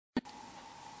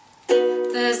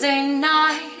Thursday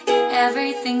night,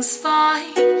 everything's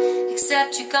fine,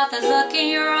 except you got that look in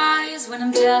your eyes when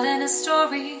I'm telling a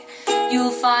story.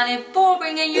 You'll find it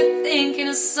boring and you're thinking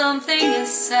of something to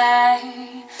say.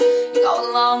 You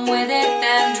go along with it,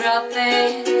 then drop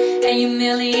it, and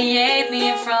humiliate me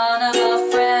in front of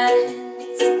our friends.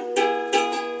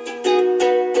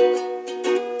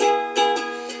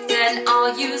 Then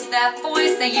I'll use that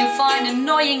voice that you find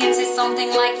annoying and say something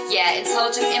like, yeah,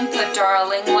 intelligent input,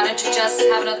 darling, why don't you just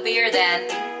have another beer then?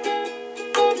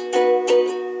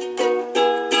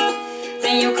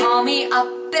 Then you call me a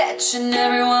bitch and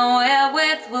everyone we're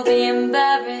with will be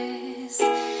embarrassed,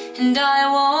 and I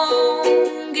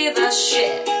won't give a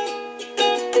shit.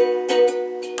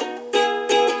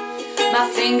 My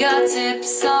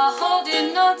fingertips are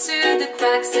holding on to the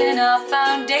cracks in our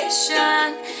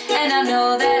foundation, and I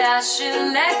know that I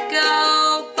should let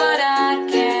go, but I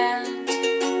can't.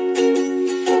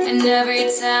 And every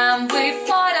time we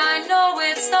fight, I know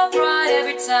it's not right.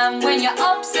 Every time when you're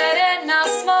upset and I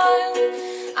smile,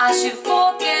 I should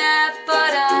forget,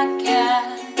 but I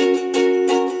can't.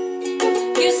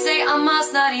 You say I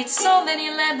must not eat so many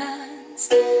lemons,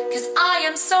 'cause I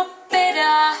am so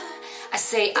bitter. I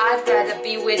say I'd rather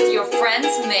be with your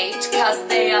friends, mate, 'cause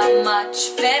they are much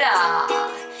fitter.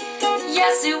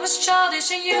 Yes, it was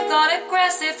childish and you got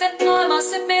aggressive, and I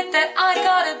must admit that I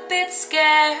got a bit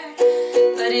scared,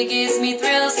 but it gives me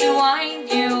thrills to wind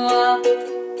you up.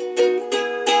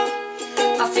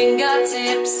 My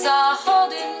fingertips are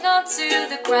holding on to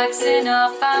the cracks in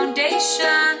our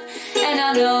foundation, and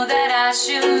I know that I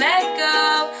should let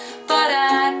go, but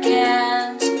I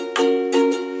can't.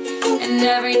 And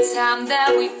every time that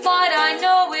we fight, I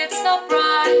know it's not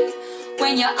right.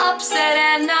 When you're upset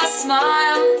and I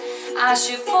smile, I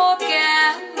should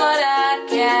forget, but I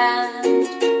can't.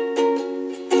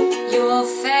 Your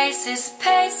face is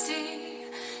pasty,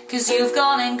 'cause you've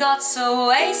gone and got so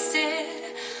wasted.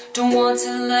 Don't want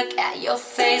to look at your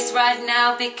face right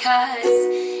now because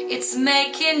it's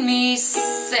making me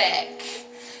sick.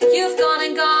 You've gone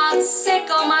and got sick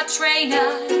on my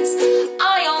trainers.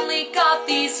 I only got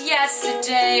these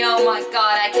yesterday. Oh my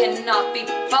god, I cannot be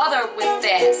bothered with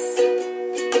this.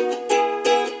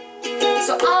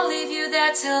 So I'll leave you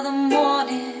there till the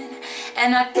morning,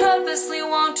 and I purposely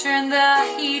won't turn the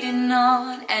heating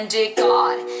on. And dear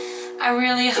God, I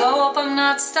really hope I'm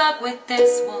not stuck with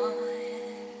this one.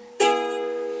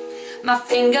 My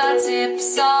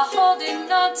fingertips are holding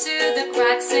on to the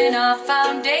cracks in our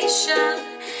foundation,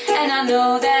 and I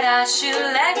know that I should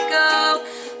let go,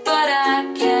 but I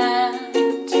can't.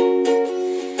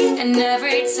 And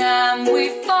every time we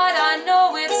fight, I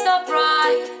know it's not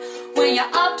right. When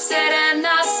you're upset and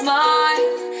I smile,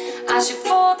 I should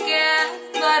forget,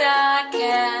 but I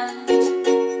can't.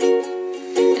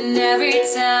 And every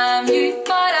time you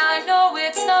fight, I know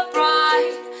it's not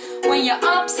right. When you're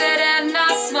upset and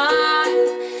I smile,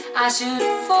 I should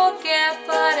forget,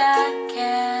 but